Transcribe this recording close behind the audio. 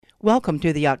Welcome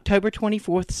to the October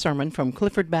 24th sermon from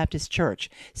Clifford Baptist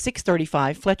Church,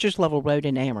 635 Fletcher's Level Road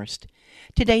in Amherst.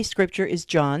 Today's scripture is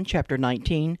John chapter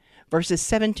 19, verses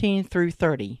 17 through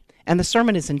 30, and the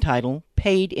sermon is entitled,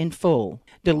 Paid in Full,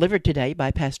 delivered today by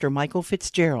Pastor Michael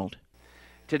Fitzgerald.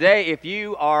 Today, if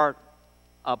you are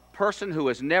a person who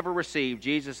has never received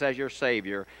Jesus as your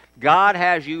Savior, God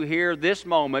has you here this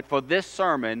moment for this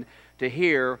sermon to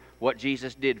hear what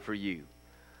Jesus did for you.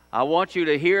 I want you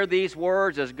to hear these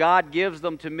words as God gives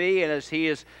them to me and as He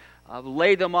has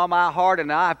laid them on my heart,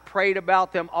 and I've prayed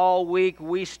about them all week.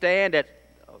 We stand at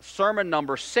sermon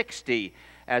number 60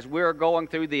 as we're going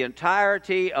through the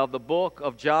entirety of the book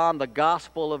of John, the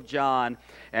Gospel of John.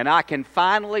 And I can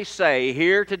finally say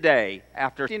here today,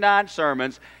 after 59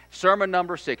 sermons, sermon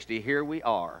number 60, here we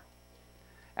are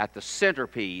at the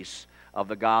centerpiece of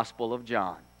the Gospel of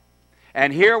John.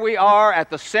 And here we are at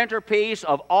the centerpiece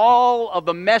of all of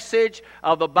the message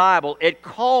of the Bible. It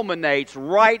culminates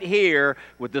right here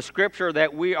with the scripture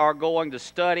that we are going to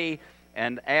study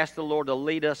and ask the Lord to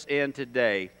lead us in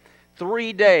today.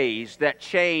 3 days that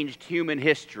changed human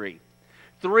history.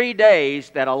 3 days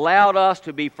that allowed us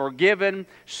to be forgiven,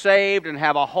 saved, and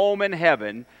have a home in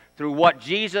heaven through what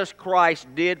Jesus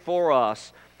Christ did for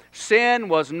us. Sin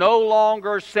was no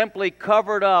longer simply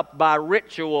covered up by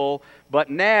ritual, but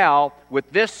now,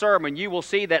 with this sermon, you will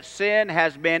see that sin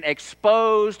has been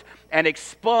exposed and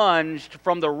expunged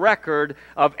from the record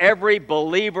of every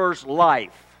believer's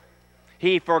life.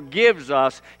 He forgives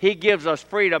us. He gives us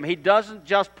freedom. He doesn't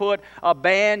just put a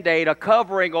Band-Aid, a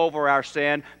covering over our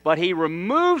sin, but He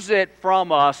removes it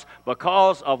from us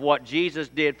because of what Jesus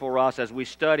did for us as we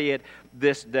study it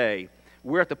this day.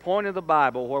 We're at the point of the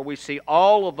Bible where we see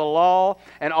all of the law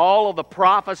and all of the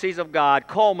prophecies of God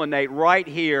culminate right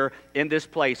here in this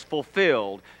place,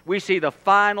 fulfilled. We see the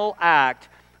final act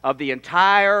of the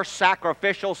entire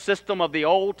sacrificial system of the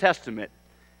Old Testament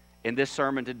in this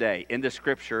sermon today, in this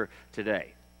scripture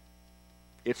today.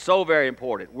 It's so very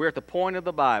important. We're at the point of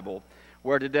the Bible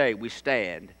where today we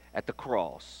stand at the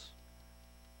cross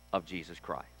of Jesus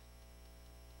Christ.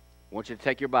 I want you to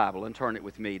take your Bible and turn it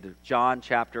with me to John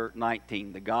chapter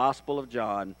 19, the Gospel of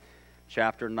John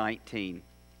chapter 19.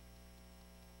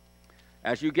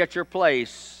 As you get your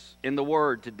place in the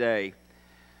Word today,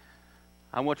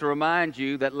 I want to remind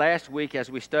you that last week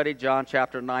as we studied John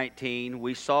chapter 19,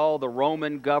 we saw the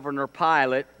Roman governor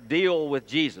Pilate deal with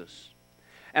Jesus.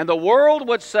 And the world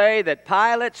would say that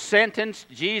Pilate sentenced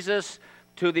Jesus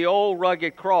to the old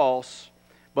rugged cross,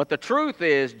 but the truth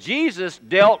is Jesus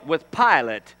dealt with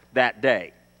Pilate that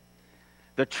day.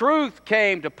 The truth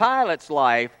came to Pilate's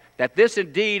life that this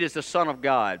indeed is the Son of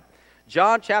God.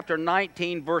 John chapter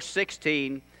 19 verse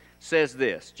 16 says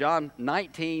this. John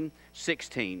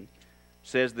 19:16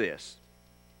 says this.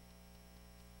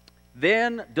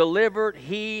 Then delivered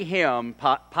he him,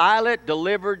 Pilate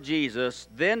delivered Jesus,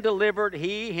 then delivered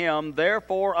he him,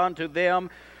 therefore unto them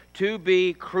to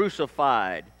be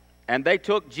crucified. And they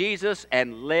took Jesus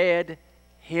and led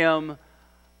him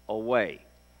away.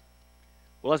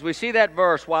 Well, as we see that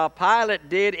verse, while Pilate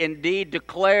did indeed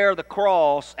declare the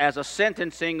cross as a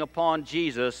sentencing upon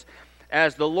Jesus,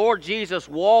 as the Lord Jesus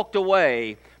walked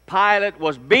away, Pilate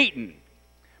was beaten.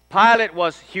 Pilate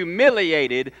was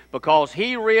humiliated because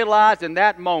he realized in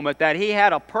that moment that he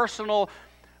had a personal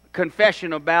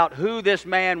confession about who this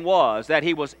man was, that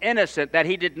he was innocent, that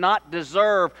he did not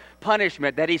deserve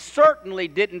punishment, that he certainly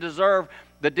didn't deserve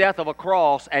the death of a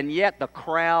cross, and yet the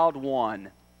crowd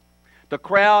won. The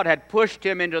crowd had pushed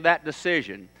him into that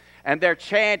decision, and their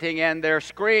chanting and their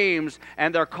screams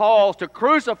and their calls to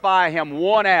crucify him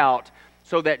won out,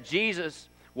 so that Jesus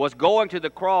was going to the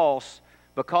cross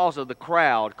because of the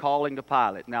crowd calling to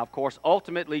Pilate. Now, of course,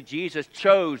 ultimately Jesus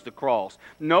chose the cross.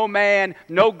 No man,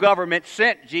 no government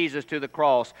sent Jesus to the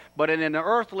cross, but in an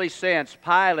earthly sense,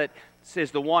 Pilate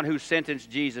is the one who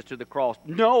sentenced Jesus to the cross,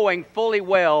 knowing fully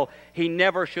well he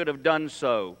never should have done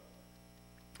so.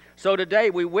 So today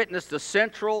we witness the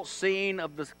central scene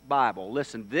of the Bible.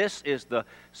 Listen, this is the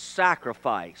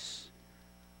sacrifice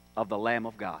of the Lamb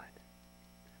of God.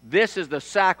 This is the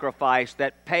sacrifice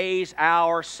that pays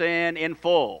our sin in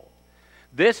full.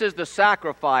 This is the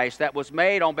sacrifice that was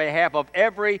made on behalf of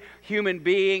every human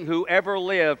being who ever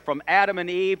lived, from Adam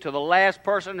and Eve to the last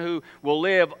person who will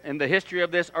live in the history of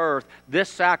this earth. This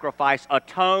sacrifice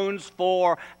atones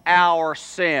for our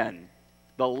sin.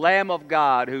 The Lamb of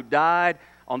God who died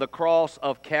on the cross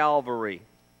of Calvary.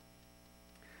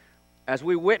 As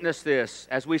we witness this,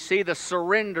 as we see the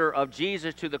surrender of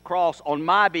Jesus to the cross on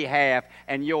my behalf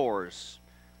and yours,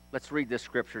 let's read this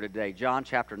scripture today, John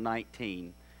chapter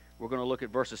 19. We're going to look at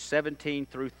verses 17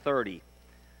 through 30.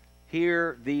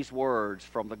 hear these words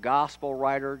from the gospel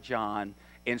writer John,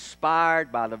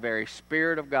 inspired by the very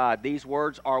Spirit of God. These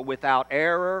words are without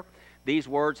error. These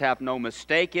words have no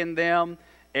mistake in them.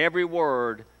 Every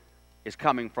word is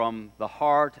coming from the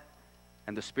heart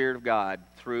and the Spirit of God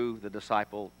through the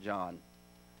disciple John.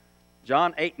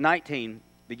 John 8:19,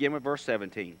 begin with verse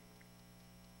 17.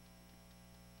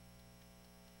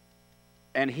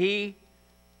 And he,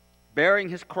 bearing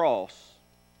his cross,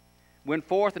 went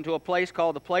forth into a place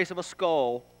called the place of a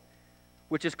skull,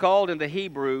 which is called in the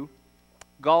Hebrew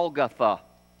Golgotha,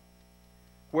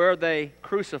 where they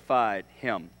crucified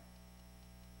him,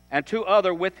 and two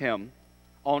other with him,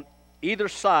 on either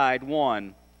side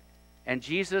one, and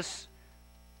Jesus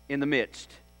in the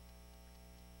midst.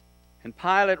 And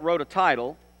Pilate wrote a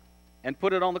title and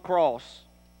put it on the cross.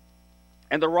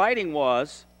 And the writing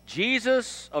was,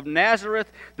 Jesus of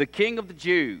Nazareth, the King of the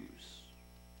Jews.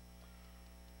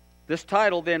 This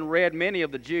title then read many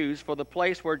of the Jews, for the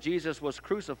place where Jesus was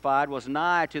crucified was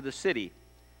nigh to the city,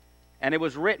 and it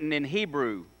was written in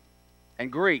Hebrew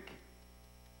and Greek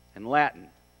and Latin.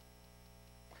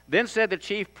 Then said the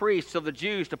chief priests of the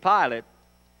Jews to Pilate,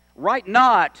 write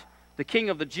not the King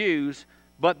of the Jews,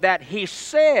 but that he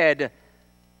said,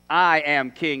 I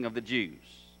am King of the Jews.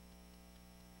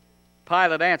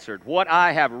 Pilate answered, what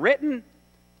I have written,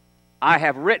 I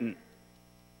have written.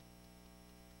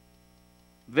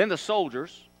 Then the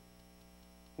soldiers,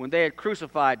 when they had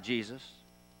crucified Jesus,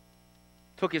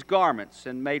 took his garments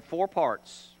and made 4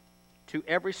 parts, to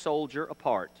every soldier a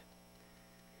part,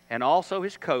 and also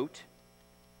his coat.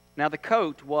 Now the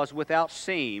coat was without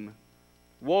seam,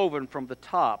 woven from the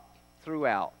top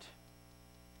throughout.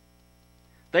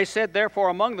 They said therefore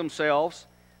among themselves,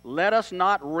 let us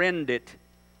not rend it,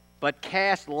 but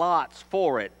cast lots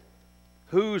for it,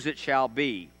 whose it shall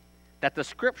be, that the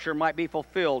scripture might be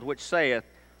fulfilled, which saith,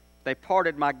 they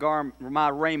parted my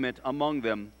raiment among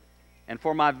them, and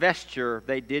for my vesture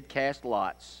they did cast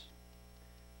lots.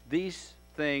 These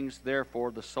things therefore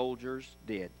the soldiers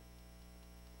did.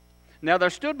 Now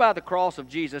there stood by the cross of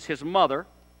Jesus his mother,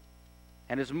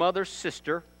 and his mother's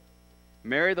sister,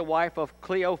 Mary the wife of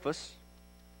Cleophas,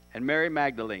 and Mary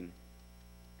Magdalene.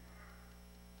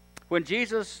 When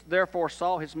Jesus therefore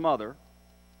saw his mother,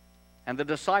 and the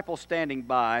disciple standing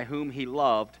by, whom he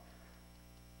loved,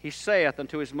 he saith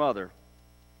unto his mother,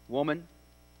 Woman,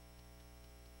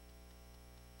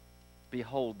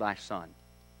 behold thy son.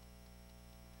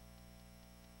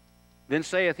 Then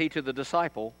saith he to the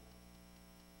disciple,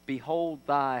 Behold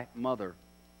thy mother.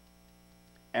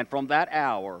 And from that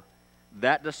hour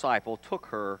that disciple took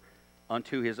her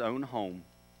unto his own home.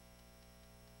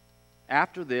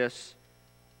 After this,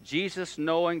 Jesus,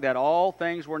 knowing that all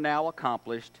things were now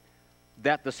accomplished,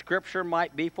 that the scripture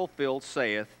might be fulfilled,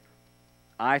 saith,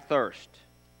 I thirst.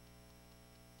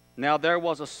 Now there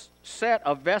was set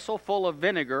a vessel full of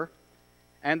vinegar,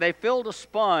 and they filled a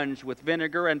sponge with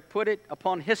vinegar, and put it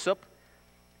upon hyssop,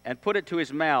 and put it to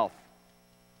his mouth.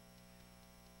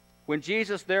 When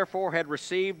Jesus therefore had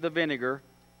received the vinegar,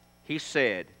 he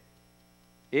said,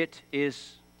 It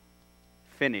is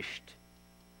finished.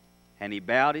 And he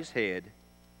bowed his head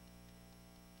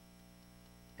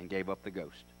and gave up the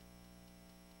ghost.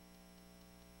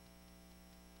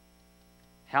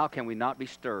 How can we not be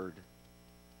stirred,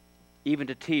 even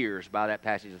to tears, by that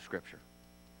passage of Scripture,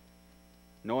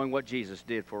 knowing what Jesus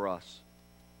did for us?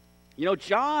 You know,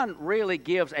 John really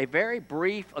gives a very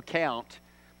brief account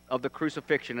of the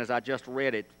crucifixion, as I just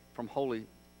read it from Holy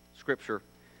Scripture.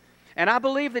 And I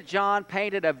believe that John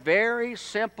painted a very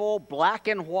simple black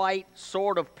and white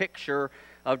sort of picture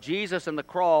of Jesus and the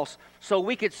cross, so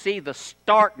we could see the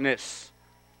starkness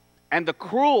and the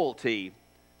cruelty,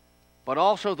 but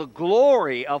also the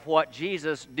glory of what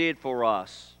Jesus did for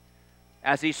us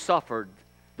as he suffered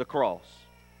the cross.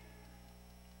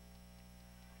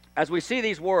 As we see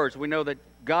these words, we know that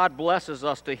God blesses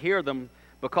us to hear them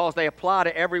because they apply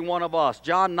to every one of us.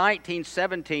 John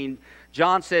 19:17,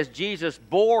 John says Jesus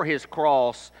bore his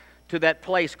cross to that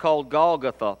place called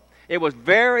Golgotha. It was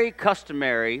very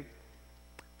customary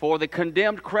for the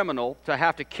condemned criminal to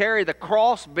have to carry the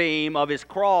cross beam of his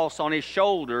cross on his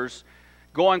shoulders,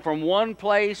 going from one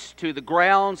place to the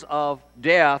grounds of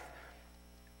death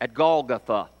at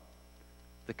Golgotha.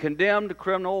 The condemned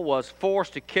criminal was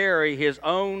forced to carry his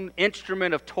own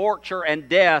instrument of torture and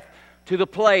death to the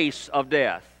place of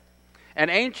death. An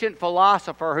ancient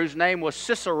philosopher whose name was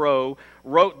Cicero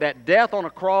wrote that death on a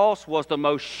cross was the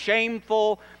most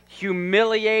shameful,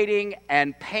 humiliating,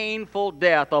 and painful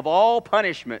death of all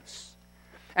punishments.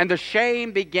 And the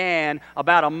shame began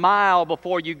about a mile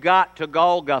before you got to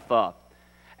Golgotha.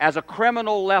 As a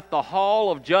criminal left the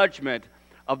hall of judgment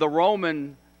of the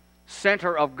Roman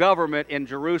center of government in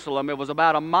Jerusalem. It was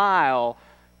about a mile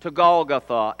to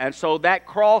Golgotha. And so that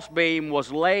crossbeam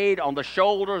was laid on the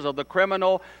shoulders of the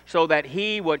criminal so that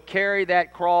he would carry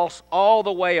that cross all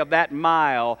the way of that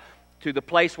mile to the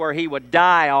place where he would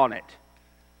die on it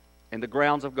in the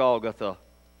grounds of Golgotha.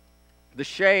 The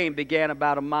shame began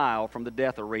about a mile from the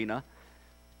death arena.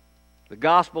 The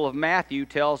Gospel of Matthew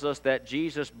tells us that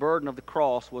Jesus' burden of the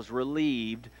cross was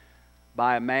relieved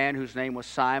by a man whose name was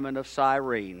Simon of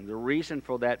Cyrene. The reason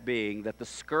for that being that the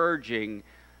scourging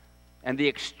and the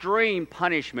extreme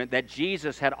punishment that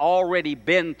Jesus had already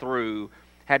been through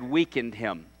had weakened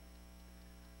him.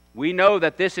 We know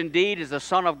that this indeed is the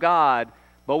Son of God,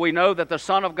 but we know that the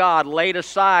Son of God laid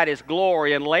aside His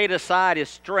glory and laid aside His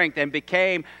strength and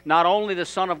became not only the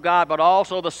Son of God, but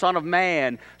also the Son of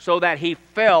Man, so that He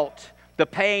felt the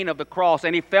pain of the cross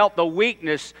and He felt the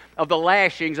weakness of the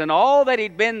lashings and all that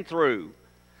He'd been through,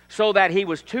 so that He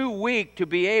was too weak to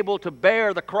be able to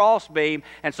bear the crossbeam.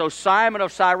 And so Simon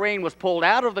of Cyrene was pulled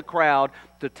out of the crowd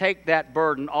to take that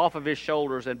burden off of his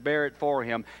shoulders and bear it for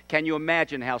him. Can you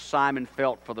imagine how Simon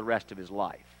felt for the rest of his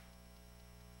life?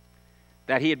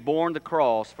 That he had borne the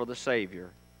cross for the Savior.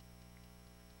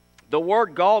 The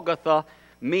word Golgotha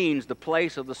means the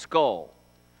place of the skull.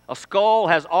 A skull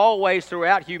has always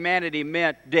throughout humanity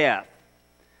meant death.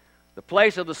 The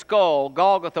place of the skull,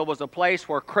 Golgotha, was a place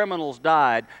where criminals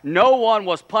died. No one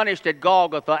was punished at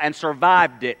Golgotha and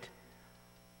survived it.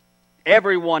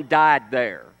 Everyone died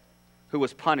there who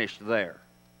was punished there.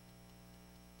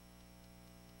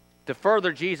 To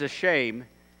further Jesus' shame,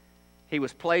 He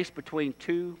was placed between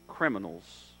two criminals.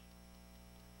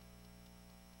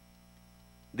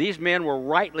 These men were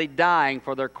rightly dying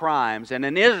for their crimes, and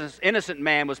an innocent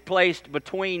man was placed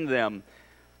between them.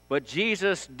 But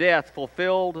Jesus' death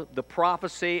fulfilled the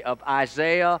prophecy of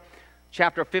Isaiah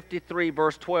chapter 53,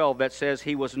 verse 12, that says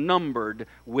He was numbered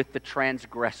with the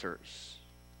transgressors.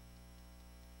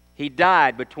 He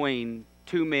died between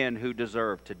two men who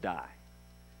deserved to die.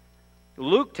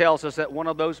 Luke tells us that one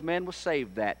of those men was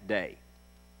saved that day.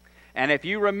 And if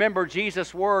you remember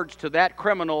Jesus' words to that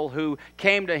criminal who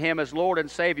came to Him as Lord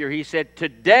and Savior, He said,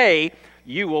 "Today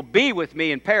you will be with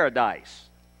me in paradise."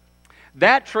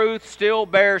 That truth still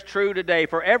bears true today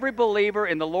for every believer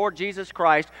in the Lord Jesus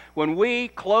Christ. When we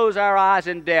close our eyes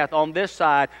in death on this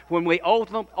side, when we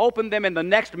open them in the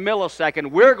next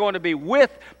millisecond, we're going to be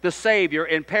with the Savior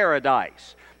in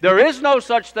paradise. There is no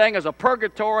such thing as a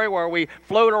purgatory where we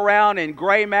float around in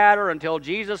gray matter until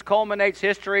Jesus culminates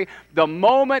history. The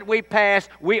moment we pass,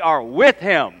 we are with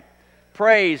Him.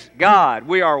 Praise God.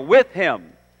 We are with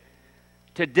Him.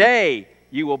 Today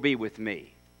you will be with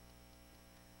me.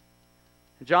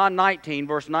 John 19,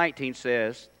 verse 19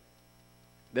 says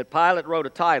that Pilate wrote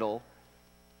a title,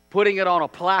 putting it on a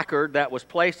placard that was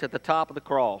placed at the top of the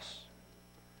cross.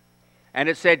 And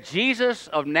it said, "Jesus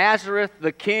of Nazareth,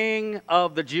 the King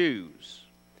of the Jews."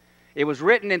 It was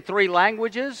written in three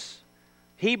languages,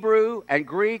 Hebrew and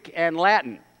Greek and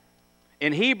Latin.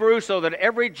 In Hebrew, so that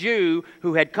every Jew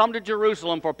who had come to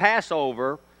Jerusalem for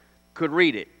Passover could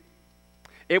read it.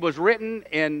 It was written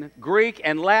in Greek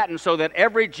and Latin so that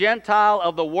every Gentile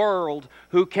of the world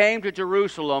who came to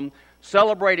Jerusalem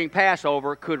celebrating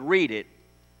Passover could read it.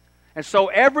 And so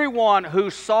everyone who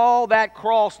saw that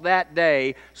cross that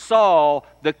day saw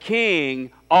the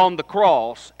King on the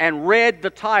cross and read the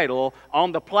title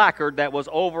on the placard that was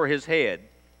over His head.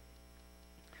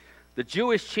 The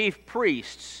Jewish chief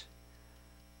priests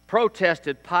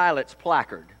protested Pilate's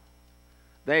placard.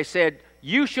 They said,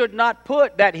 "You should not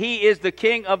put that He is the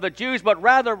King of the Jews, but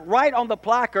rather write on the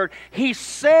placard, He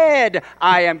said,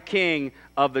 'I am King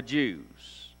of the Jews.'"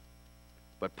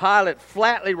 But Pilate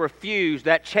flatly refused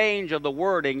that change of the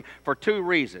wording for two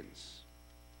reasons.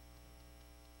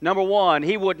 Number one,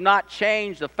 he would not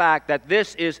change the fact that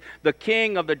this is the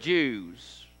King of the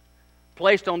Jews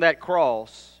placed on that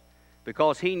cross,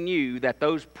 because he knew that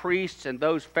those priests and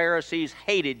those Pharisees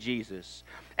hated Jesus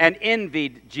and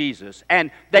envied Jesus,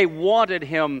 and they wanted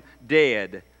Him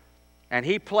dead. And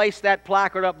he placed that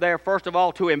placard up there, first of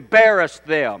all, to embarrass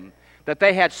them, that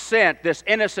they had sent this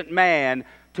innocent man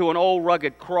to an old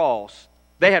rugged cross.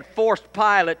 They had forced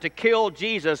Pilate to kill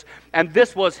Jesus, and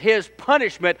this was his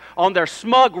punishment on their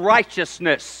smug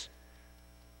righteousness,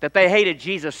 that they hated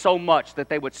Jesus so much that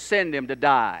they would send Him to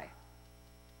die.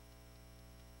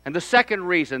 And the second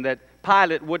reason that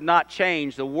Pilate would not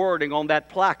change the wording on that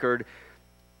placard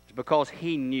is because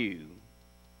he knew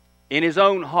in his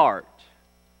own heart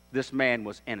this man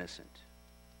was innocent.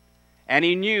 And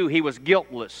he knew he was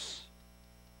guiltless.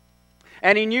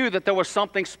 And he knew that there was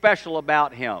something special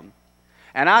about him.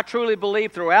 And I truly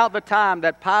believe throughout the time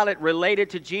that Pilate related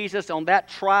to Jesus on that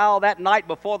trial, that night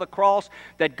before the cross,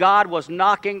 that God was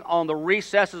knocking on the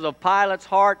recesses of Pilate's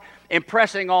heart,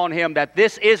 impressing on him that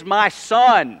this is my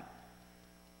son.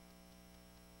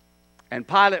 And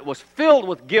Pilate was filled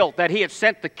with guilt that he had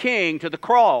sent the king to the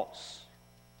cross.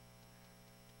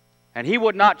 And he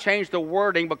would not change the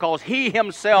wording because he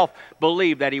himself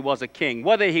believed that he was a king.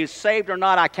 Whether he's saved or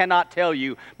not, I cannot tell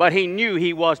you, but he knew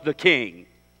he was the king.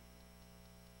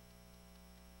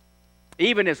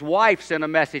 Even his wife sent a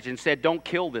message and said, don't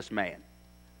kill this man.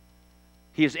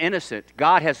 He is innocent.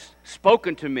 God has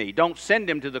spoken to me. Don't send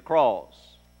him to the cross.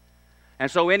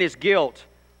 And so in his guilt,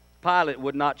 Pilate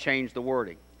would not change the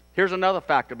wording. Here's another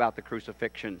fact about the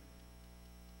crucifixion.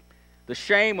 The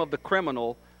shame of the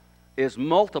criminal is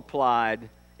multiplied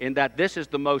in that this is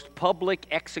the most public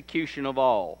execution of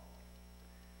all.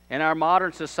 In our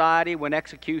modern society, when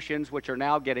executions, which are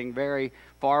now getting very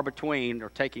far between, are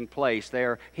taking place,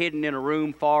 they're hidden in a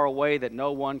room far away that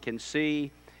no one can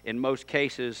see in most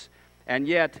cases. And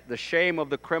yet, the shame of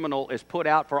the criminal is put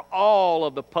out for all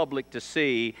of the public to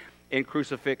see in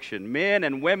crucifixion. Men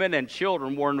and women and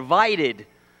children were invited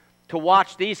to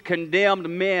watch these condemned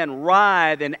men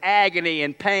writhe in agony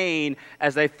and pain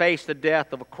as they face the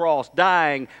death of a cross,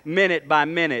 dying minute by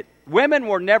minute. Women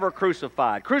were never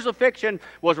crucified. Crucifixion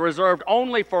was reserved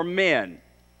only for men.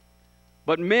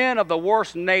 But men of the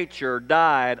worst nature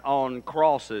died on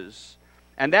crosses.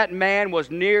 And that man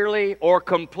was nearly or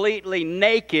completely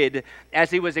naked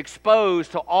as he was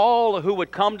exposed to all who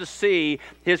would come to see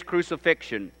his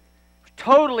crucifixion.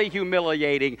 Totally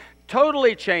humiliating,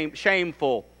 totally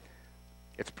shameful.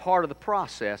 It's part of the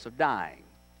process of dying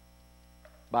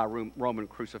by Roman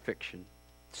crucifixion.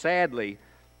 Sadly,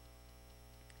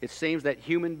 it seems that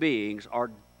human beings are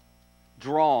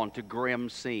drawn to grim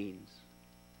scenes.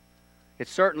 It's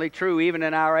certainly true even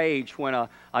in our age when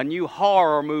a new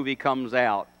horror movie comes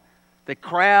out. The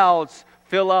crowds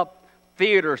fill up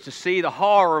theaters to see the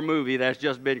horror movie that's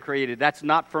just been created. That's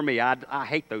not for me. I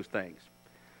hate those things.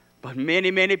 But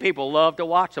many, many people love to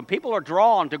watch them. People are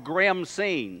drawn to grim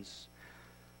scenes.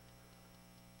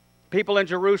 People in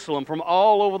Jerusalem from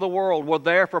all over the world were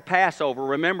there for Passover.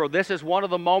 Remember, this is one of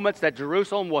the moments that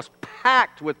Jerusalem was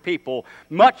packed with people,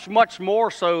 much, much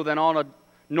more so than on a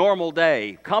normal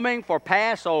day, coming for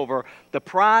Passover, the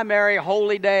primary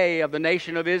holy day of the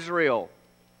nation of Israel.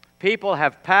 People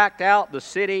have packed out the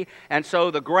city, and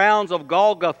so the grounds of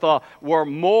Golgotha were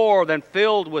more than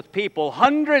filled with people.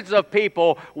 Hundreds of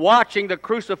people watching the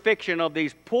crucifixion of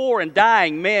these poor and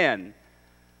dying men.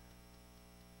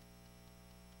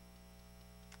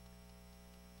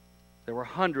 There were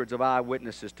hundreds of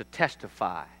eyewitnesses to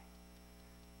testify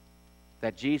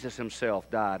that Jesus himself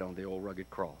died on the old rugged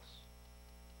cross.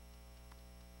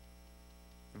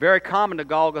 Very common to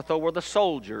Golgotha were the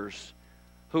soldiers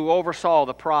who oversaw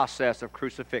the process of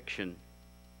crucifixion.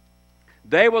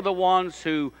 They were the ones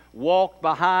who walked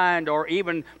behind or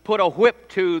even put a whip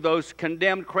to those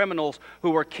condemned criminals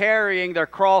who were carrying their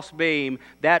crossbeam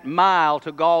that mile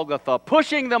to Golgotha,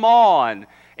 pushing them on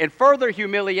in further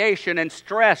humiliation and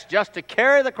stress just to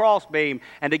carry the crossbeam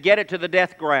and to get it to the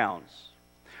death grounds.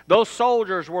 Those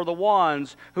soldiers were the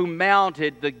ones who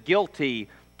mounted the guilty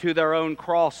to their own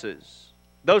crosses.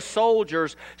 Those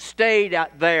soldiers stayed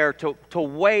out there to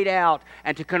wait out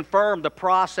and to confirm the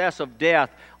process of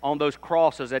death on those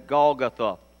crosses at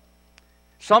Golgotha.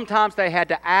 Sometimes they had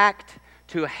to act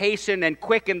to hasten and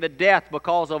quicken the death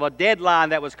because of a deadline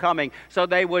that was coming, so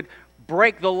they would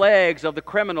break the legs of the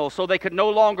criminals so they could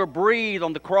no longer breathe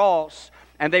on the cross,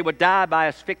 and they would die by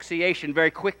asphyxiation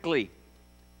very quickly.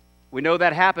 We know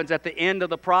that happens at the end of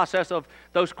the process of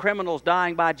those criminals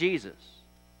dying by Jesus.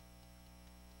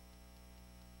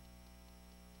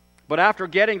 But after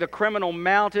getting the criminal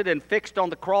mounted and fixed on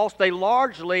the cross, they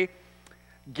largely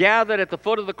gathered at the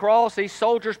foot of the cross. These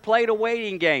soldiers played a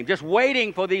waiting game, just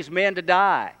waiting for these men to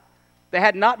die. They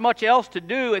had not much else to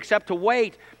do except to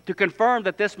wait to confirm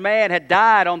that this man had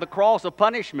died on the cross of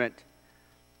punishment.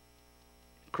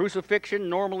 Crucifixion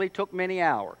normally took many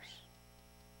hours.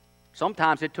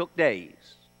 Sometimes it took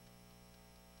days.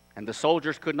 And the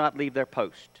soldiers could not leave their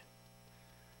post.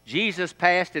 Jesus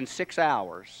passed in 6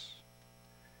 hours.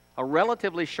 A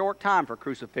relatively short time for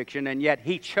crucifixion, and yet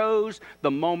he chose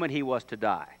the moment he was to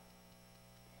die.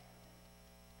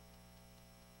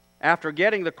 After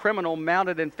getting the criminal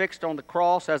mounted and fixed on the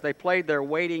cross, as they played their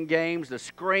waiting games, the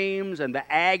screams and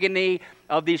the agony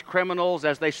of these criminals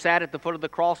as they sat at the foot of the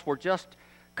cross were just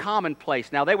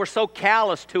commonplace. Now, they were so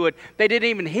callous to it, they didn't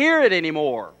even hear it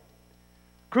anymore.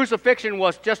 Crucifixion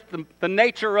was just the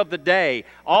nature of the day.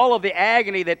 All of the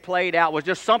agony that played out was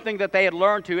just something that they had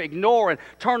learned to ignore and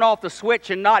turn off the switch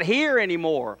and not hear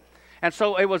anymore. And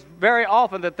so it was very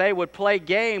often that they would play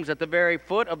games at the very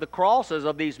foot of the crosses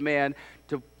of these men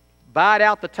to bide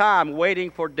out the time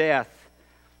waiting for death.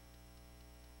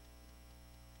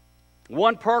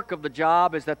 One perk of the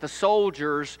job is that the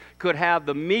soldiers could have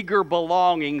the meager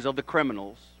belongings of the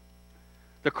criminals.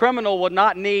 The criminal would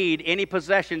not need any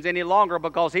possessions any longer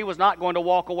because he was not going to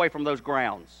walk away from those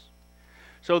grounds.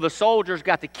 So the soldiers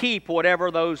got to keep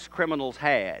whatever those criminals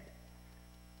had.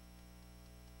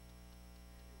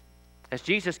 As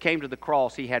Jesus came to the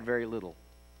cross, he had very little.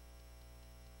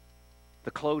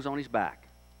 The clothes on his back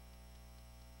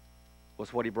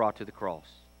was what he brought to the cross.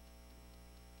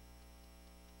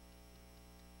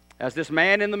 As this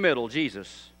man in the middle,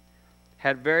 Jesus,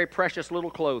 had very precious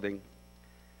little clothing,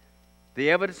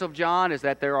 the evidence of John is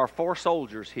that there are 4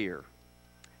 soldiers here,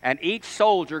 and each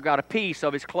soldier got a piece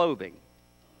of his clothing.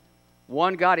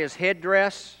 One got his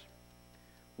headdress,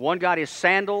 one got his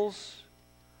sandals,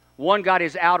 one got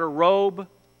his outer robe,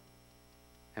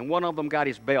 and one of them got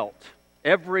his belt.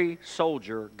 Every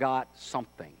soldier got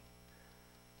something.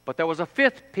 But there was a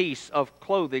 5th piece of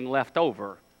clothing left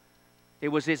over. It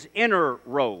was his inner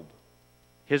robe,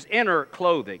 his inner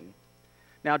clothing.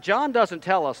 Now, John doesn't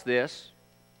tell us this,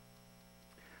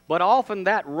 but often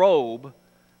that robe,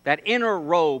 that inner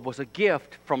robe, was a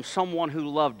gift from someone who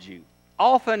loved you.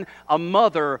 Often a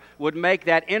mother would make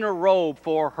that inner robe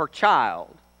for her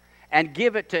child and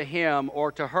give it to him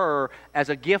or to her as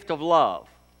a gift of love.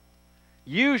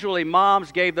 Usually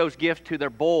moms gave those gifts to their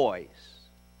boys.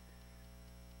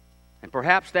 And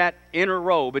perhaps that inner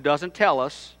robe, it doesn't tell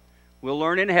us, we'll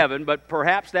learn in heaven, but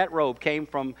perhaps that robe came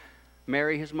from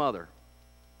Mary, his mother.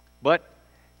 But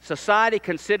society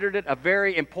considered it a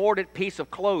very important piece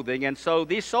of clothing, and so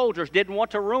these soldiers didn't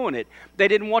want to ruin it. They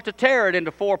didn't want to tear it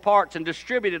into 4 parts and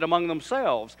distribute it among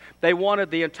themselves. They wanted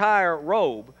the entire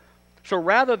robe. So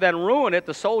rather than ruin it,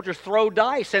 the soldiers throw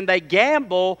dice and they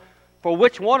gamble for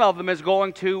which one of them is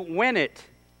going to win it.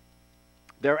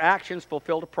 Their actions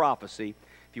fulfilled a prophecy.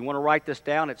 If you want to write this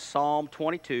down, it's Psalm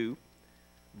 22.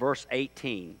 Verse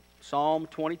 18. Psalm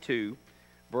 22,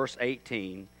 verse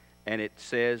 18, and it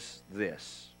says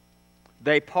this: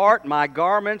 They part my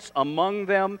garments among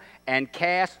them and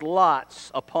cast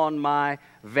lots upon my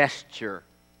vesture.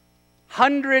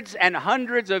 Hundreds and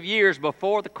hundreds of years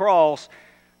before the cross,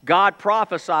 God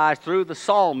prophesied through the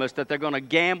psalmist that they're going to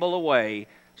gamble away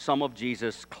some of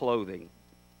Jesus' clothing.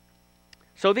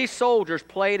 So these soldiers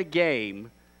played a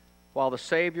game while the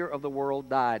Savior of the world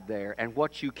died there. And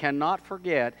what you cannot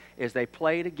forget is they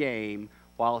played a game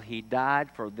while he died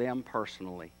for them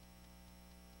personally.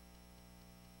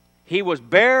 He was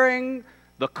bearing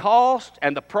the cost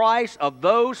and the price of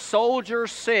those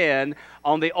soldiers' sin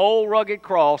on the old rugged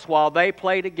cross while they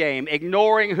played a game,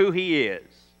 ignoring who he is.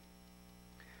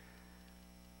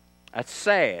 That's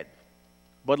sad.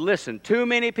 But listen, too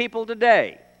many people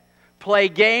today play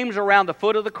games around the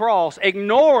foot of the cross,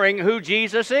 ignoring who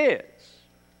Jesus is.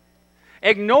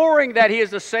 Ignoring that he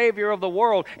is the Savior of the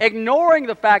world. Ignoring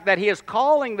the fact that he is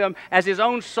calling them as his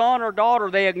own son or daughter.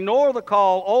 They ignore the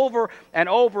call over and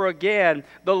over again.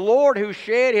 The Lord who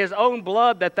shed his own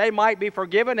blood that they might be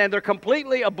forgiven, and they're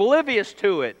completely oblivious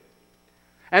to it.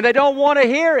 And they don't want to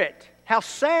hear it. How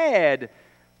sad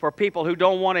for people who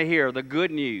don't want to hear the good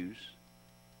news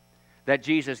that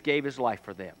Jesus gave his life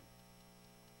for them.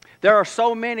 There are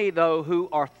so many, though, who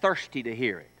are thirsty to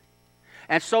hear it.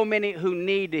 And so many who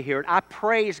need to hear it. I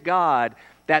praise God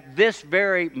that this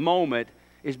very moment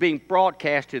is being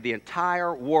broadcast to the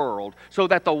entire world so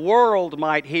that the world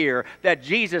might hear that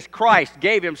Jesus Christ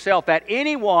gave himself, that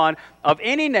anyone of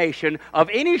any nation, of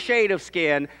any shade of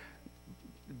skin,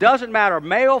 doesn't matter,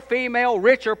 male, female,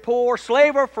 rich or poor,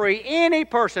 slave or free, any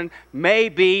person may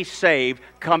be saved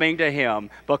coming to him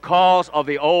because of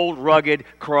the old rugged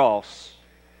cross.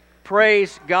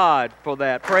 Praise God for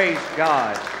that. Praise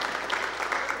God.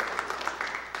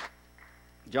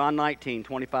 John 19,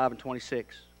 25 and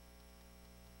 26.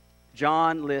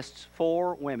 John lists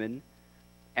 4 women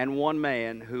and 1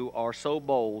 man who are so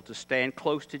bold to stand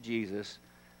close to Jesus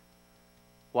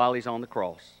while he's on the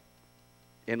cross.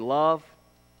 In love,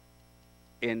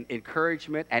 in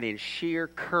encouragement, and in sheer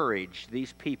courage,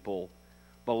 these people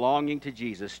belonging to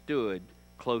Jesus stood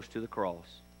close to the cross.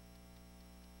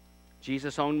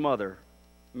 Jesus' own mother,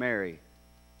 Mary,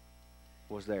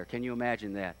 was there. Can you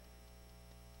imagine that?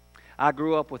 I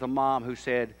grew up with a mom who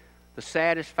said the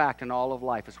saddest fact in all of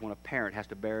life is when a parent has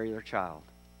to bury their child.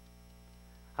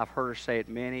 I've heard her say it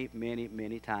many, many,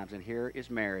 many times. And here is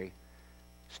Mary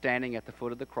standing at the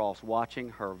foot of the cross watching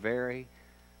her very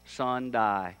son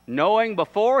die, knowing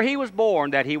before he was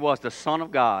born that he was the Son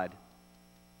of God,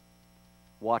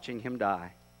 watching him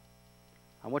die.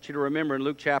 I want you to remember in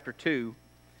Luke chapter 2,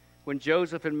 when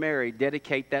Joseph and Mary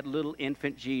dedicate that little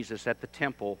infant Jesus at the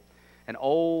temple, an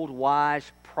old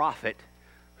wise prophet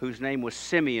whose name was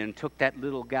Simeon took that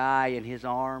little guy in his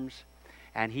arms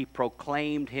and he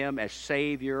proclaimed him as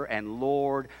Savior and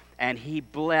Lord, and he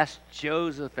blessed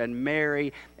Joseph and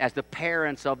Mary as the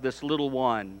parents of this little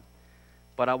one.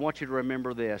 But I want you to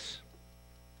remember this.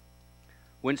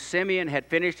 When Simeon had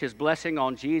finished his blessing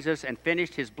on Jesus and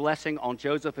finished his blessing on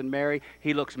Joseph and Mary,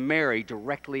 he looks Mary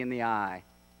directly in the eye.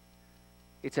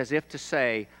 It's as if to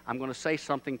say, I'm going to say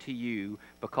something to you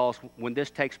because when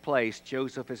this takes place,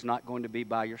 Joseph is not going to be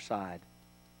by your side.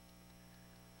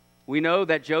 We know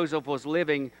that Joseph was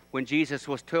living when Jesus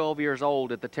was 12 years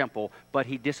old at the temple, but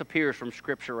he disappears from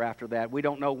Scripture after that. We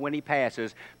don't know when he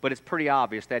passes, but it's pretty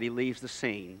obvious that he leaves the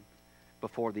scene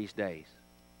before these days.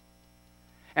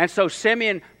 And so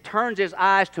Simeon turns his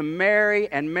eyes to Mary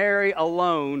and Mary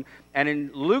alone. And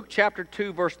in Luke chapter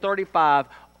 2, verse 35,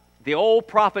 the old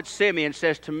prophet Simeon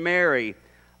says to Mary,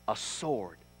 a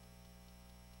sword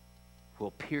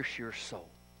will pierce your soul.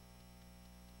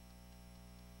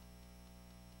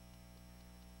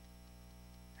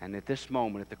 And at this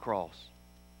moment at the cross,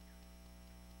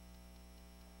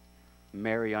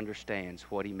 Mary understands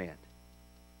what he meant.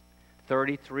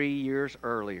 33 years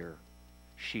earlier,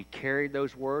 she carried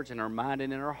those words in her mind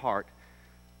and in her heart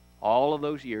all of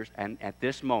those years, and at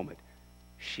this moment,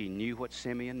 she knew what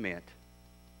Simeon meant.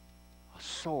 A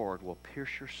sword will pierce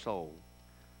your soul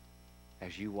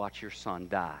as you watch your son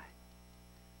die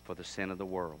for the sin of the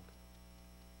world.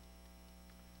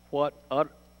 What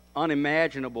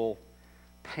unimaginable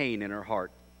pain in her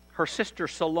heart. Her sister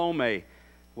Salome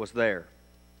was there.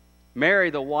 Mary,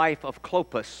 the wife of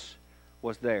Clopas,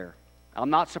 was there.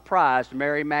 I'm not surprised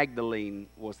Mary Magdalene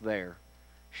was there.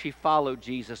 She followed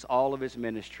Jesus all of his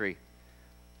ministry.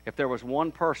 If there was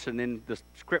one person in the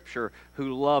Scripture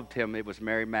who loved him, it was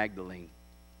Mary Magdalene.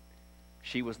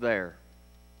 She was there.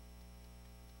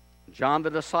 John the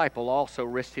disciple also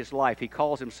risked his life. He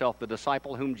calls himself the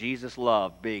disciple whom Jesus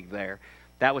loved, being there.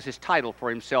 That was his title for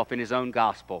himself in his own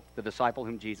gospel, the disciple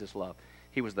whom Jesus loved.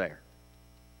 He was there.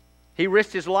 He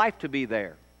risked his life to be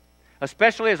there.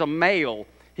 Especially as a male,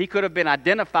 he could have been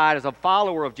identified as a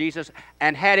follower of Jesus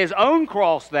and had his own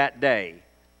cross that day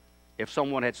if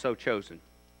someone had so chosen.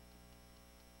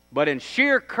 But in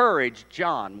sheer courage,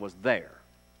 John was there.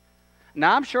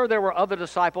 Now, I'm sure there were other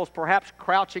disciples, perhaps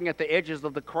crouching at the edges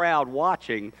of the crowd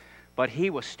watching, but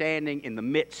he was standing in the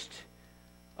midst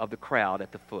of the crowd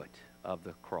at the foot of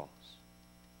the cross.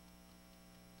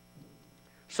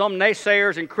 Some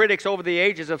naysayers and critics over the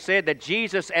ages have said that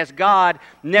Jesus, as God,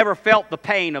 never felt the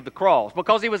pain of the cross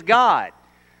because he was God.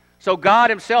 So God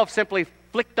himself simply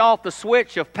flicked off the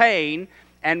switch of pain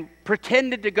and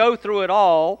pretended to go through it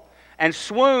all and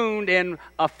swooned in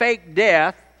a fake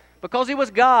death because he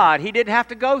was God. He didn't have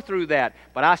to go through that.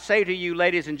 But I say to you,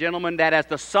 ladies and gentlemen, that as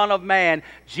the Son of Man,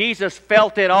 Jesus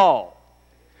felt it all.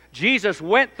 Jesus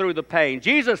went through the pain.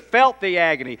 Jesus felt the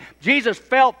agony. Jesus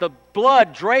felt the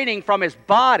blood draining from his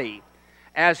body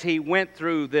as he went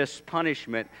through this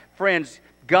punishment. Friends,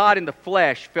 God in the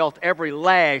flesh felt every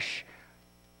lash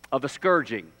of the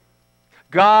scourging.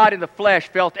 God in the flesh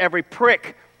felt every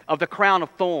prick of the crown of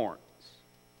thorns.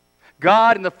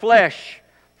 God in the flesh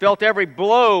felt every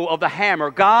blow of the hammer.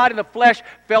 God in the flesh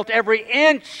felt every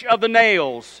inch of the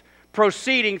nails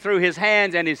proceeding through his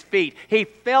hands and his feet. He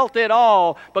felt it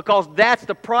all because that's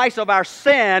the price of our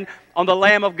sin on the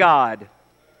Lamb of God.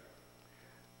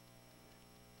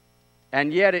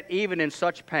 And yet, even in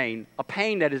such pain, a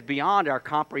pain that is beyond our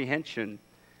comprehension,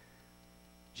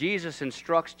 Jesus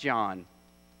instructs John,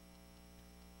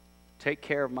 take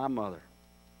care of my mother.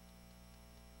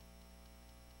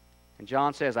 And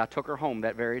John says, I took her home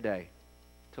that very day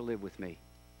to live with me.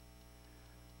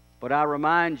 But I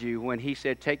remind you, when he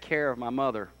said, take care of my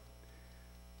mother,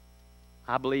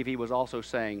 I believe he was also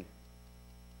saying,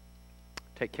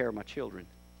 take care of my children.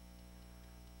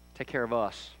 Take care of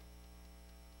us.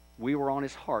 We were on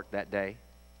his heart that day.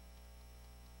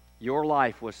 Your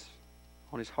life was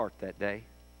on his heart that day.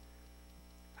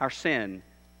 Our sin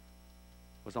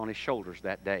was on his shoulders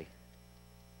that day.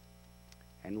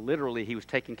 And literally, he was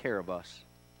taking care of us,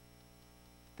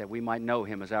 that we might know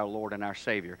him as our Lord and our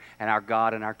Savior and our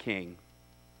God and our King.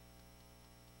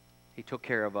 He took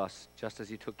care of us just as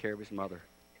he took care of his mother.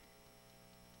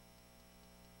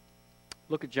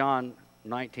 Look at John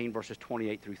 19, verses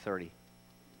 28 through 30.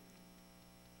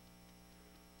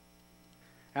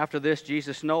 After this,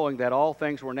 Jesus, knowing that all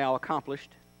things were now accomplished,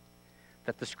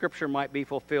 that the scripture might be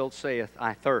fulfilled, saith,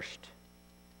 I thirst.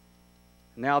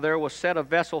 Now there was set a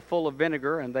vessel full of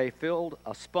vinegar, and they filled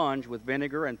a sponge with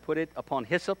vinegar and put it upon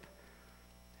hyssop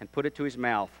and put it to his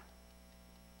mouth.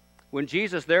 When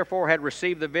Jesus therefore had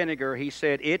received the vinegar, he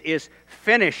said, It is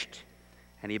finished.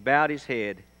 And he bowed his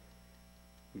head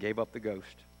and gave up the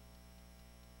ghost.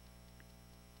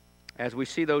 As we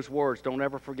see those words, don't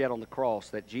ever forget on the cross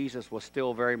that Jesus was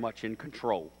still very much in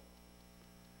control.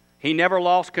 He never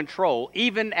lost control,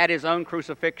 even at his own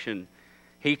crucifixion.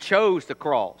 He chose the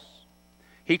cross.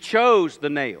 He chose the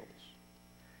nails.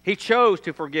 He chose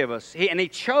to forgive us. And he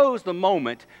chose the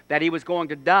moment that he was going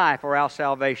to die for our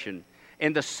salvation.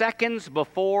 In the seconds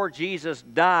before Jesus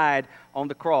died on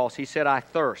the cross, he said, I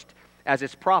thirst. As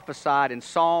it's prophesied in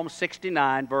Psalm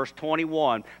 69, verse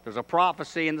 21. There's a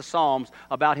prophecy in the Psalms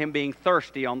about him being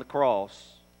thirsty on the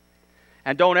cross.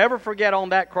 And don't ever forget on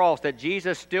that cross that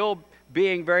Jesus, still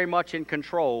being very much in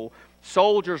control,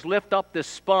 soldiers lift up this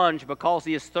sponge because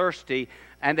he is thirsty,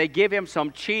 and they give him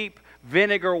some cheap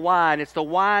vinegar wine. It's the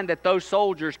wine that those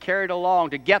soldiers carried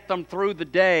along to get them through the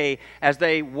day as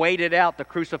they waited out the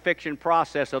crucifixion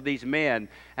process of these men.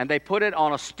 And they put it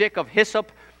on a stick of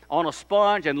hyssop on a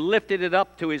sponge and lifted it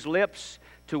up to his lips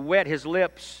to wet his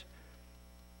lips.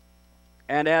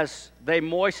 And as they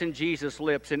moistened Jesus'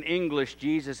 lips, in English,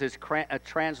 Jesus is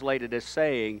translated as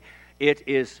saying, It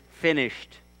is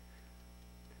finished.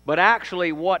 But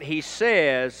actually what he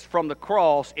says from the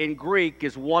cross in Greek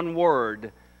is one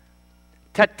word,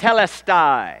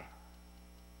 tetelestai.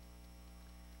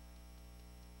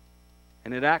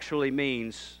 And it actually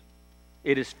means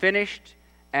it is finished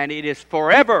and it is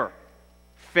forever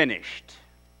finished.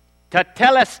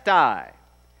 Tetelestai.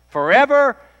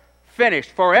 Forever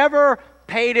finished. Forever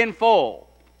paid in full.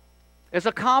 It's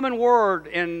a common word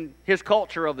in his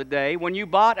culture of the day. When you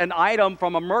bought an item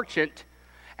from a merchant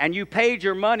and you paid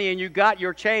your money and you got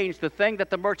your change, the thing that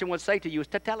the merchant would say to you is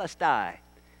tetelestai.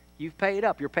 You've paid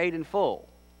up. You're paid in full.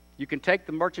 You can take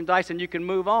the merchandise and you can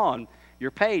move on.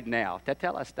 You're paid now.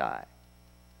 Tetelestai.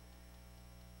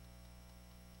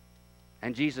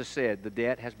 And Jesus said, the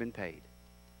debt has been paid.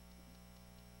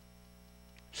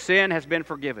 Sin has been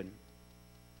forgiven.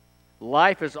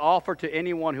 Life is offered to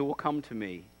anyone who will come to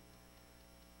me.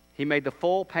 He made the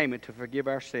full payment to forgive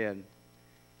our sin.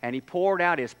 And he poured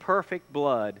out his perfect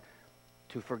blood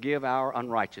to forgive our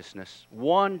unrighteousness.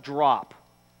 One drop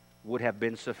would have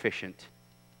been sufficient.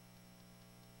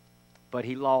 But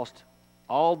he lost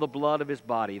all the blood of his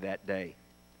body that day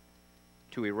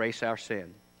to erase our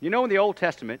sin. You know, in the Old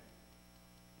Testament,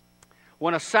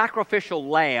 when a sacrificial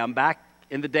lamb, back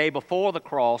in the day before the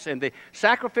cross, in the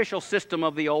sacrificial system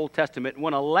of the Old Testament,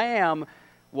 when a lamb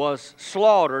was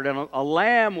slaughtered and a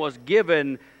lamb was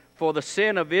given for the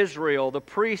sin of Israel, the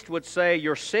priest would say,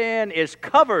 your sin is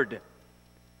covered.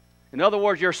 In other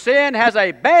words, your sin has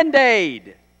a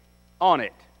Band-Aid on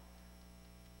it.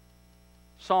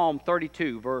 Psalm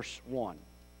 32, verse 1.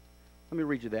 Let me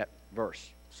read you that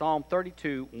verse. Psalm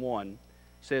 32, 1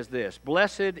 says this,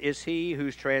 Blessed is he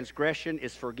whose transgression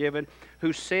is forgiven,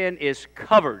 whose sin is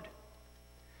covered.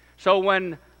 So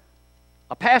when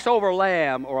a Passover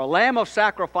lamb or a lamb of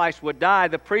sacrifice would die,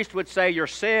 the priest would say, your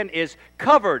sin is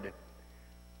covered.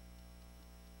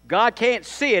 God can't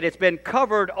see it. It's been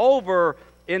covered over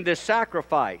in this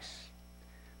sacrifice.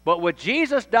 But with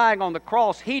Jesus dying on the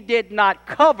cross, he did not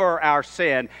cover our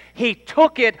sin. He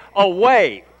took it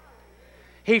away.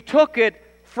 He took it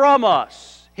from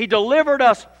us. He delivered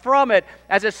us from it.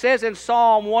 As it says in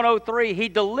Psalm 103, he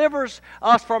delivers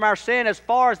us from our sin as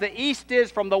far as the east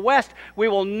is from the west. We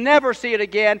will never see it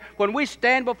again. When we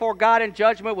stand before God in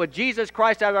judgment with Jesus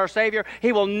Christ as our Savior,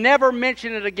 he will never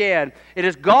mention it again. It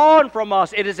is gone from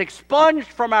us. It is expunged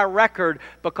from our record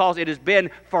because it has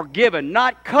been forgiven.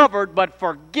 Not covered, but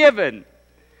forgiven.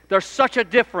 There's such a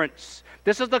difference.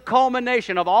 This is the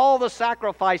culmination of all the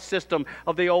sacrifice system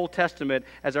of the Old Testament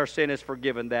as our sin is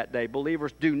forgiven that day.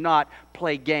 Believers, do not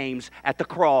play games at the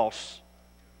cross.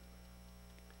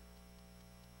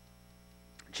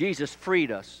 Jesus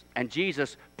freed us, and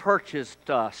Jesus purchased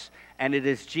us, and it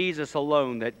is Jesus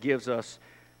alone that gives us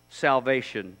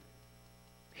salvation.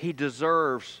 He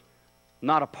deserves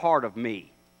not a part of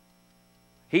me.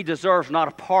 He deserves not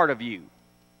a part of you.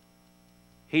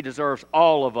 He deserves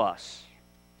all of us.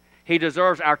 He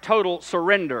deserves our total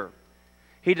surrender.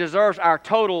 He deserves our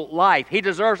total life. He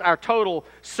deserves our total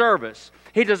service.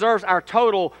 He deserves our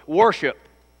total worship.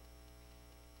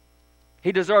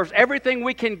 He deserves everything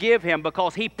we can give him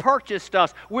because he purchased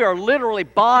us. We are literally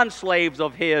bond slaves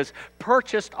of his,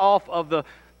 purchased off of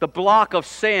the block of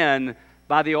sin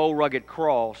by the old rugged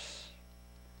cross.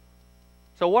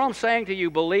 So what I'm saying to you,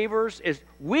 believers, is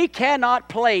we cannot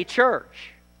play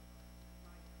church.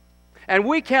 And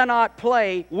we cannot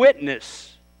play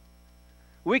witness.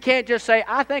 We can't just say,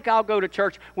 I think I'll go to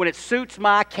church when it suits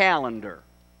my calendar.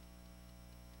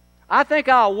 I think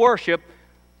I'll worship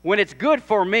when it's good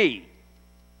for me.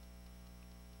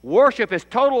 Worship is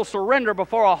total surrender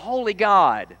before a holy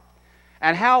God.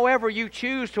 And however you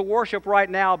choose to worship right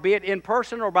now, be it in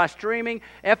person or by streaming,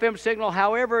 FM signal,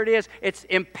 however it is, it's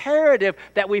imperative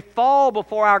that we fall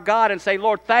before our God and say,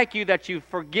 Lord, thank you that you've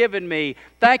forgiven me.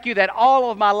 Thank you that all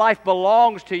of my life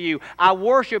belongs to you. I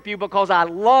worship you because I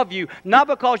love you, not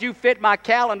because you fit my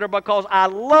calendar, because I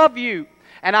love you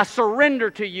and I surrender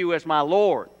to you as my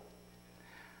Lord.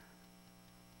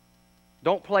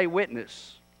 Don't play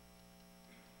witness.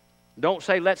 Don't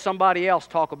say, let somebody else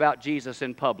talk about Jesus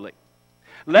in public.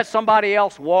 Let somebody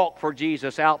else walk for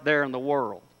Jesus out there in the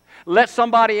world. Let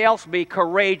somebody else be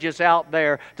courageous out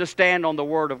there to stand on the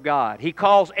Word of God. He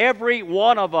calls every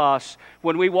one of us,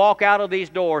 when we walk out of these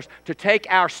doors, to take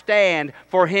our stand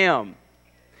for Him.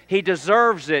 He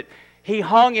deserves it. He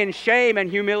hung in shame and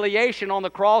humiliation on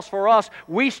the cross for us.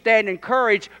 We stand in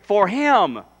courage for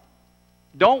Him.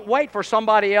 Don't wait for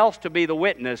somebody else to be the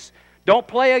witness. Don't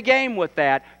play a game with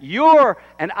that. You're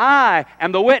and I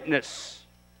am the witness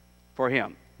for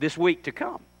Him this week to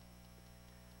come.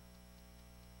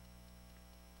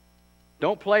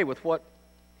 Don't play with what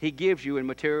He gives you in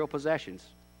material possessions.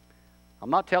 I'm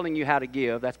not telling you how to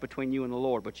give. That's between you and the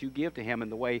Lord. But you give to Him in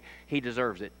the way He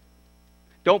deserves it.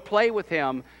 Don't play with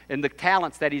Him in the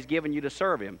talents that He's given you to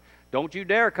serve Him. Don't you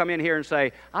dare come in here and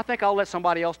say, I think I'll let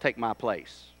somebody else take my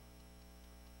place.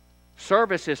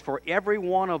 Service is for every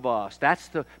one of us. That's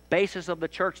the basis of the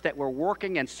church, that we're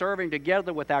working and serving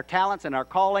together with our talents and our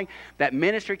calling, that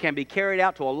ministry can be carried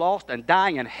out to a lost and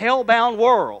dying and hell-bound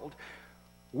world.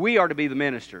 We are to be the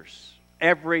ministers,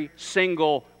 every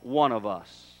single one of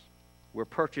us. We're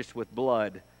purchased with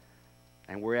blood,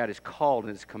 and we're at His call and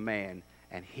His command,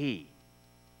 and He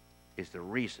is the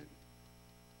reason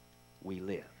we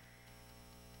live.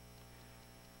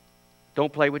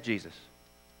 Don't play with Jesus.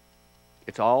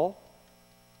 It's all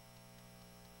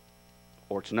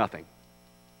or it's nothing.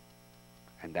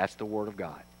 And that's the Word of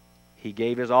God. He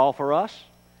gave His all for us,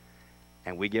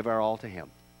 and we give our all to Him.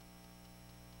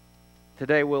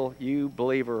 Today, will you,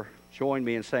 believer, join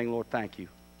me in saying, Lord, thank you.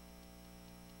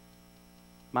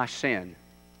 My sin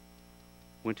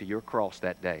went to your cross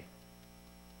that day.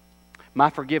 My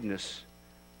forgiveness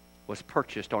was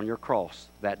purchased on your cross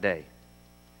that day.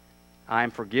 I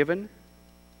am forgiven,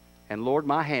 and Lord,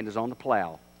 my hand is on the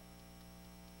plow,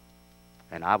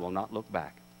 and I will not look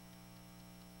back.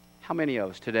 How many of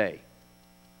us today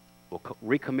will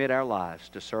recommit our lives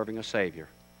to serving a Savior,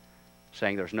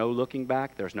 saying there's no looking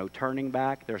back, there's no turning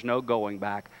back, there's no going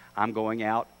back. I'm going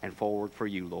out and forward for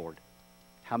you, Lord.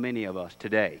 How many of us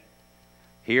today,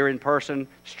 here in person,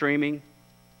 streaming,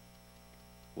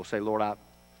 will say, Lord,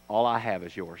 all I have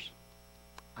is yours.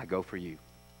 I go for you.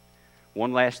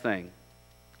 One last thing.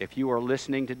 If you are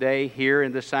listening today here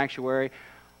in this sanctuary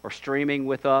or streaming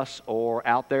with us or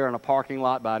out there in a parking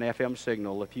lot by an FM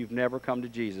signal, if you've never come to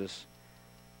Jesus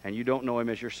and you don't know Him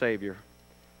as your Savior,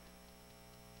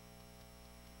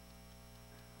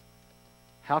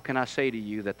 how can I say to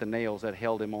you that the nails that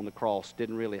held Him on the cross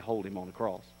didn't really hold Him on the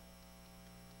cross?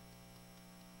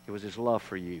 It was His love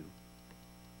for you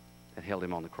that held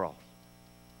Him on the cross.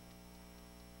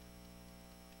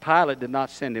 Pilate did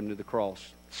not send Him to the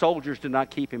cross. Soldiers did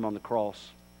not keep Him on the cross.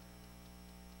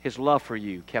 His love for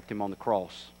you kept Him on the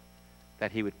cross,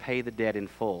 that He would pay the debt in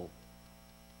full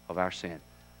of our sin.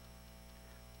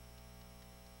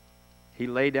 He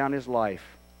laid down His life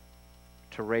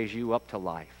to raise you up to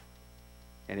life.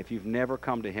 And if you've never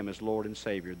come to Him as Lord and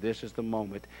Savior, this is the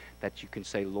moment that you can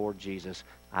say, Lord Jesus,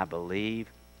 I believe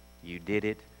you did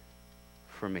it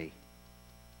for me.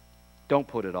 Don't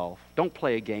put it off. Don't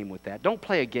play a game with that. Don't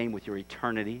play a game with your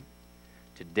eternity.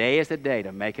 Today is the day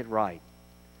to make it right.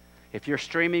 If you're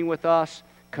streaming with us,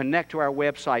 connect to our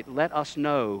website. Let us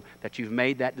know that you've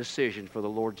made that decision for the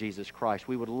Lord Jesus Christ.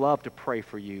 We would love to pray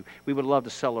for you. We would love to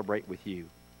celebrate with you.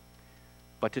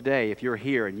 But today, if you're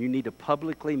here and you need to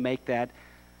publicly make that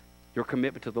your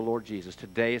commitment to the Lord Jesus,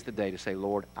 today is the day to say,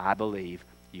 Lord, I believe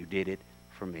you did it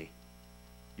for me.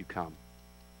 You come.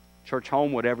 Church,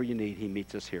 home, whatever you need, He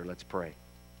meets us here. Let's pray.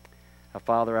 Our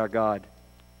Father, our God,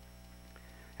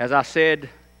 as I said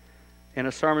in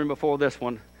a sermon before this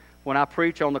one, when I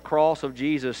preach on the cross of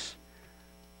Jesus,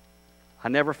 I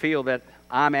never feel that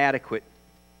I'm adequate.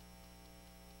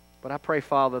 But I pray,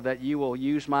 Father, that you will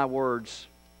use my words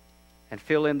and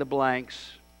fill in the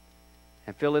blanks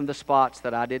and fill in the spots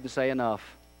that I didn't say enough.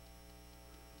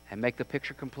 and make the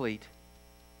picture complete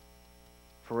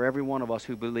for every one of us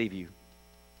who believe you,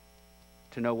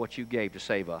 to know what you gave to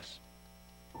save us.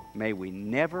 May we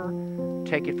never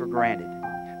take it for granted.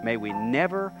 May we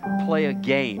never play a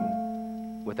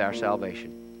game with our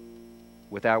salvation,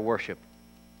 with our worship,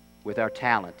 with our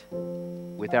talent,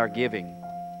 with our giving,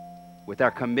 with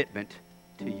our commitment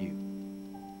to you.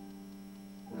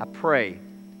 I pray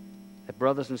that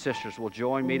brothers and sisters will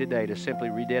join me today to simply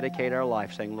rededicate our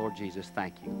life, saying, Lord Jesus,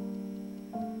 thank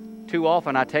you. Too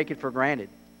often I take it for granted.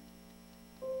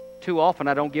 Too often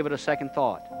I don't give it a second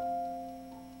thought.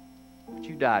 But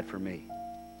you died for me.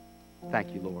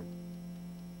 Thank you, Lord.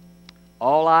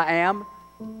 All I am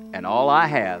and all I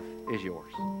have is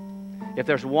yours. If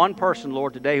there's one person,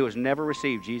 Lord, today who has never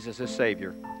received Jesus as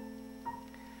Savior,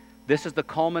 this is the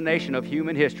culmination of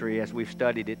human history as we've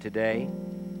studied it today,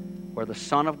 where the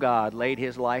Son of God laid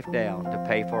His life down to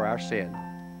pay for our sin.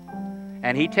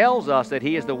 And He tells us that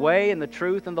He is the way and the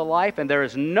truth and the life, and there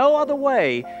is no other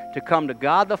way to come to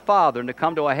God the Father and to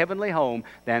come to a heavenly home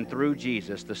than through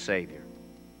Jesus the Savior.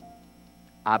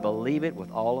 I believe it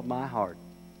with all of my heart.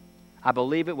 I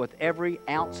believe it with every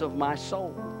ounce of my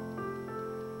soul.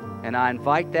 And I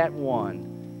invite that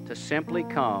one to simply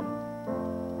come.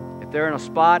 If they're in a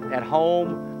spot at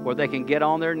home where they can get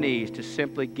on their knees, to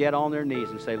simply get on their knees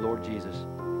and say, Lord Jesus,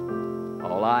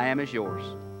 all I am is yours.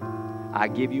 I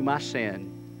give you my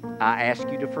sin. I ask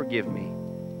you to forgive me.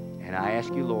 And I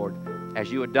ask you, Lord,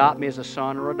 as you adopt me as a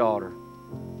son or a daughter,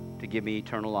 to give me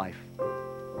eternal life.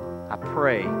 I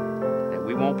pray that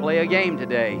we won't play a game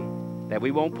today, that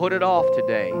we won't put it off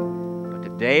today, but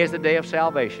today is the day of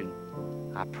salvation.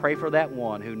 I pray for that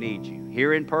one who needs you,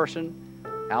 here in person,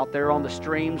 out there on the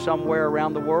stream somewhere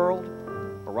around the world,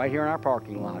 or right here in our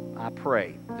parking lot. I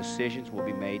pray decisions will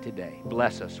be made today.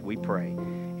 Bless us, we pray,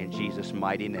 in Jesus'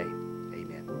 mighty name.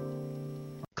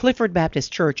 Clifford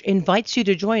Baptist Church invites you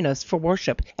to join us for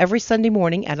worship every Sunday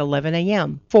morning at 11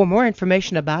 a.m. For more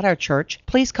information about our church,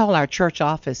 please call our church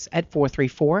office at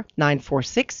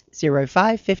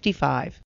 434-946-0555.